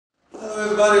Hello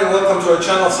everybody and welcome to our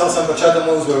channel Salsa and Bachata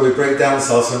Moves, where we break down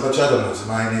salsa and bachata moves.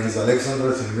 My name is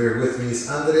Alexandros and here with me is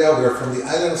Andrea. We are from the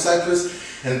Island of Cyprus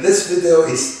and this video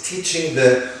is teaching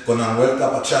the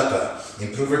Vuelta Bachata.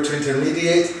 Improver to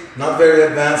intermediate, not very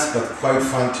advanced but quite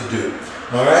fun to do.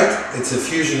 Alright, it's a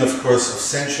fusion of course of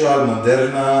sensual,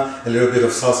 moderna, a little bit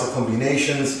of salsa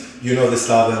combinations. You know the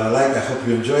style that I like, I hope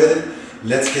you enjoyed it.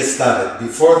 Let's get started.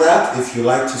 Before that, if you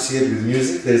like to see it with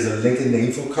music, there's a link in the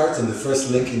info cards and the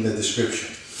first link in the description.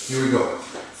 Here we go.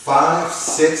 5,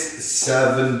 6,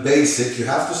 7, basic. You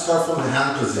have to start from the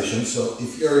hand position. So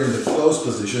if you're in the closed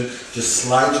position, just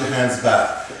slide your hands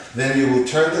back. Then you will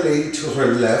turn the lady to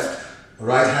her left,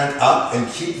 right hand up, and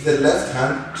keep the left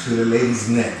hand to the lady's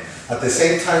neck. At the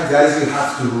same time, guys, you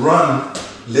have to run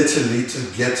literally to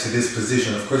get to this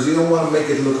position. Of course, you don't want to make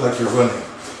it look like you're running.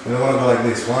 You don't want to go like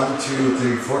this. 1, 2,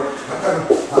 3, 4.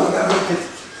 I'm gonna make it.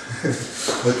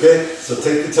 Okay, so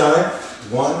take your time.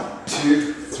 1,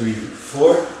 2, 3,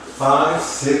 4, 5,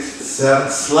 6,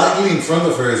 7. Slightly in front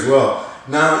of her as well.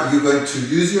 Now you're going to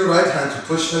use your right hand to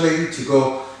push the lady to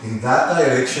go in that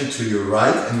direction to your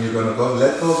right, and you're going to go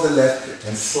let go of the left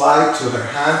and slide to her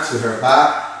hand, to her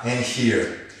back, and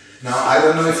here. Now I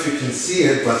don't know if you can see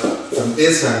it, but from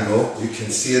this angle you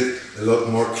can see it a lot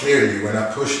more clearly. When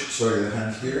I push, sorry, the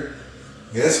hand here.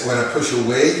 Yes, when I push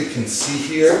away, you can see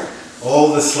here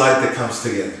all the slide that comes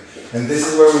together. And this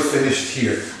is where we finished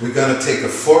here. We're going to take a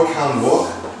 4-count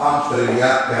walk.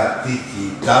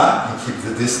 And keep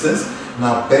the distance.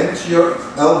 Now bend your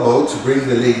elbow to bring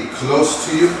the lady close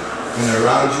to you and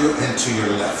around you and to your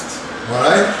left.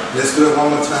 Alright, let's do it one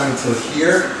more time until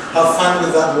here. Have fun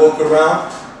with that walk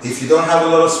around. If you don't have a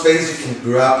lot of space, you can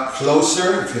grab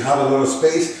closer. If you have a lot of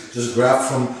space, just grab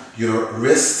from your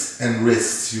wrists and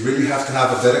wrists. You really have to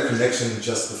have a better connection than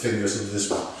just the fingers of this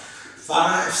one.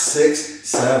 5, 6,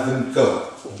 7, go.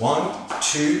 1,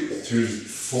 2, 3,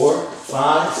 4,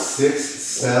 5, 6,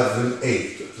 7,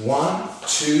 8. 1,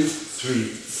 2, 3,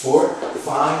 4,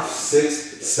 5,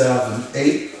 6, 7,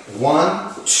 8.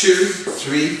 1, 2,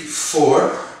 3, 4,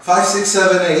 5, 6,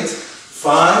 7, 8.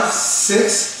 5,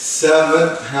 6,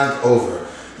 7, hand over.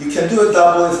 You can do a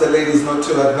double if the lady is not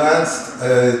too advanced,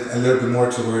 a little bit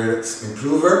more towards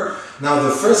improver. Now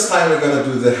the first time we're going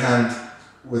to do the hand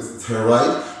with her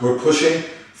right, we're pushing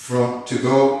to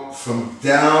go from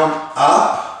down,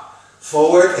 up,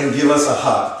 forward, and give us a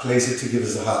hug. Place it to give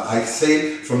us a hug. I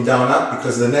say from down up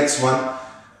because the next one,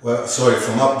 well, sorry,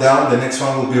 from up down, the next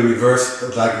one will be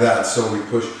reversed like that. So we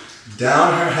push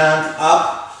down her hand,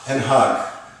 up, and hug.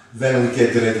 Then we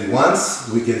get ready once,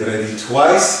 we get ready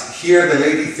twice. Here the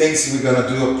lady thinks we're going to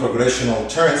do a progression all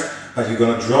turns, but you're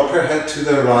going to drop her head to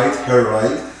the right, her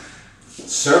right,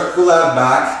 circular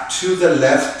back to the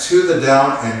left, to the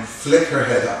down, and flick her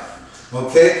head up.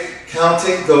 Okay?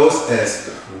 Counting goes as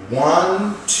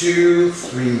 1, 2,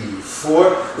 3,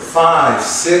 4, 5,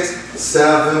 6,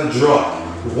 7, drop.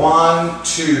 1,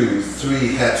 2,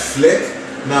 3, head flick.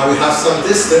 Now we have some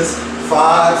distance,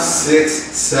 5, 6,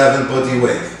 7, body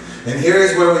wave. And here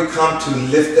is where we come to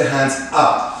lift the hands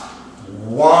up.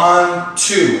 1,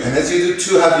 2. And as you do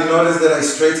 2, have you noticed that I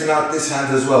straighten out this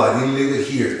hand as well? I didn't leave it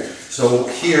here. So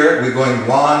here we're going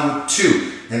 1,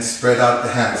 2 and spread out the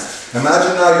hands.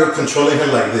 Imagine now you're controlling her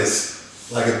like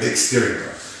this, like a big steering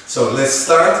wheel. So let's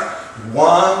start.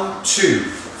 1, 2,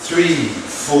 3,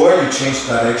 4. You change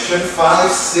direction. 5,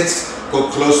 6. Go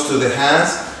close to the hands.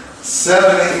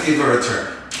 7, 8. Give her a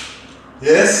turn.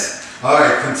 Yes?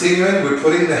 Alright, continuing, we're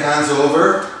putting the hands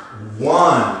over.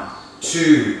 1,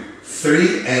 2,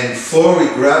 3, and 4. We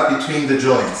grab between the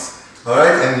joints.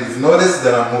 Alright, and you've noticed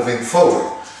that I'm moving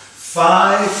forward.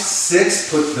 5,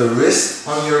 6, put the wrist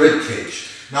on your rib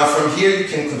cage. Now from here you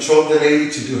can control the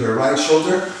lady to do her right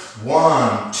shoulder.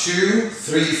 1, 2,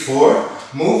 3, 4.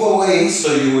 Move away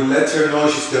so you will let her know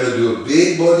she's going to do a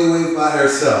big body wave by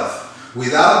herself.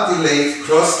 Without delay,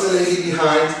 cross the lady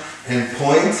behind and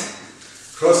point.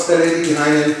 Cross the lady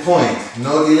behind and point.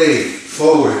 No delay.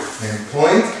 Forward and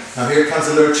point. Now here comes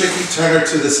a little tricky. Turn her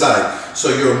to the side. So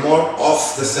you're more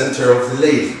off the center of the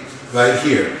lady. Right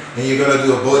here. And you're going to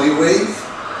do a body wave.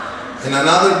 And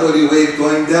another body wave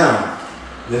going down.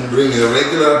 Then bring a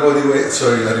regular body wave.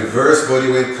 Sorry, a reverse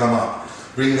body wave. Come up.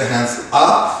 Bring the hands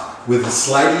up with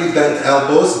slightly bent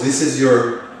elbows. This is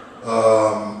your,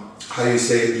 how you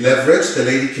say, leverage. The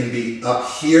lady can be up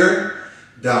here,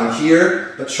 down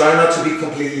here, but try not to be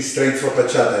completely straight for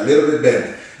bachata, a little bit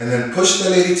bent. And then push the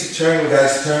lady to turn,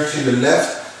 guys, turn to the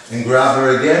left and grab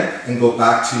her again and go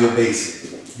back to your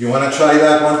basic. You want to try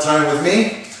that one time with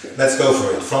me? Let's go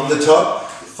for it. From the top,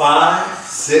 5,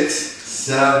 6,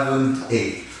 7,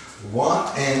 8.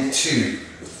 1 and 2,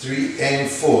 3 and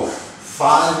 4,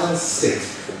 5 and 6,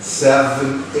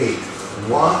 7, 8.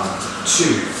 1, 2,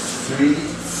 3,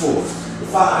 4,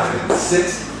 5 and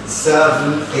 6,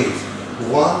 7, 8.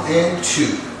 1 and 2,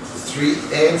 3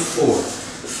 and 4,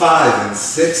 5 and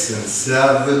 6 and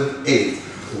 7, 8.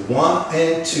 1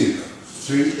 and 2,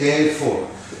 3 and 4,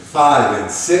 5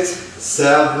 and 6,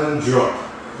 7, drop.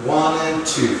 1 and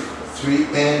 2, 3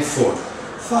 and 4,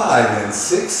 5 and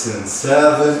 6 and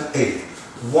 7, 8.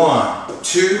 1,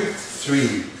 2,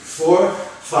 3, 4,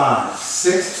 5,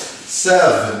 6,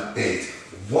 7, 8.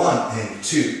 1 and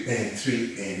 2 and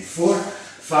 3 and 4,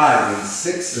 5 and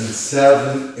 6 and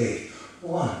 7, 8.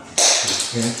 1 and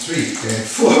 2 and 3 and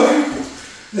 4.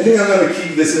 I think I'm going to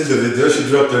keep this in the video. She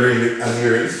dropped her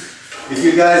earrings. If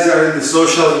you guys are in the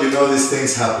social, you know these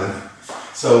things happen.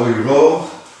 So we roll,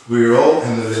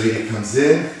 and then the lady comes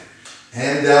in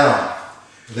and down.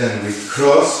 Then we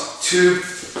cross 2,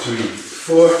 3,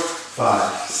 4,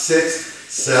 5, 6,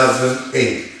 7,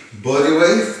 8. Body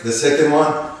wave, the second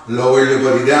one. Lower your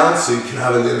body down so you can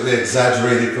have a little bit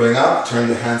exaggerated going up. Turn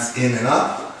the hands in and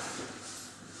up.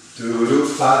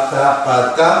 Pata,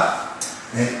 pata.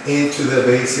 And into the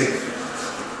basic.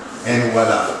 And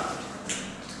voila.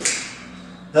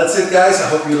 That's it, guys. I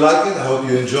hope you like it. I hope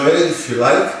you enjoyed it. If you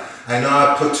like, I know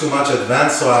I put too much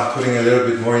advanced, so I'm putting a little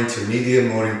bit more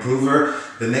intermediate, more improver.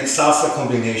 The next salsa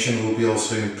combination will be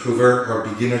also improver or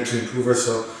beginner to improver,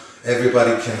 so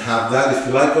everybody can have that. If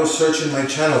you like, go search in my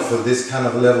channel for this kind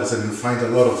of levels and you'll find a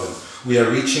lot of them. We are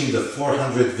reaching the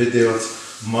 400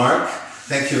 videos mark.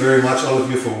 Thank you very much, all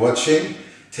of you, for watching.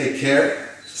 Take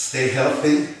care, stay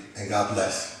healthy, and God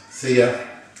bless. See ya.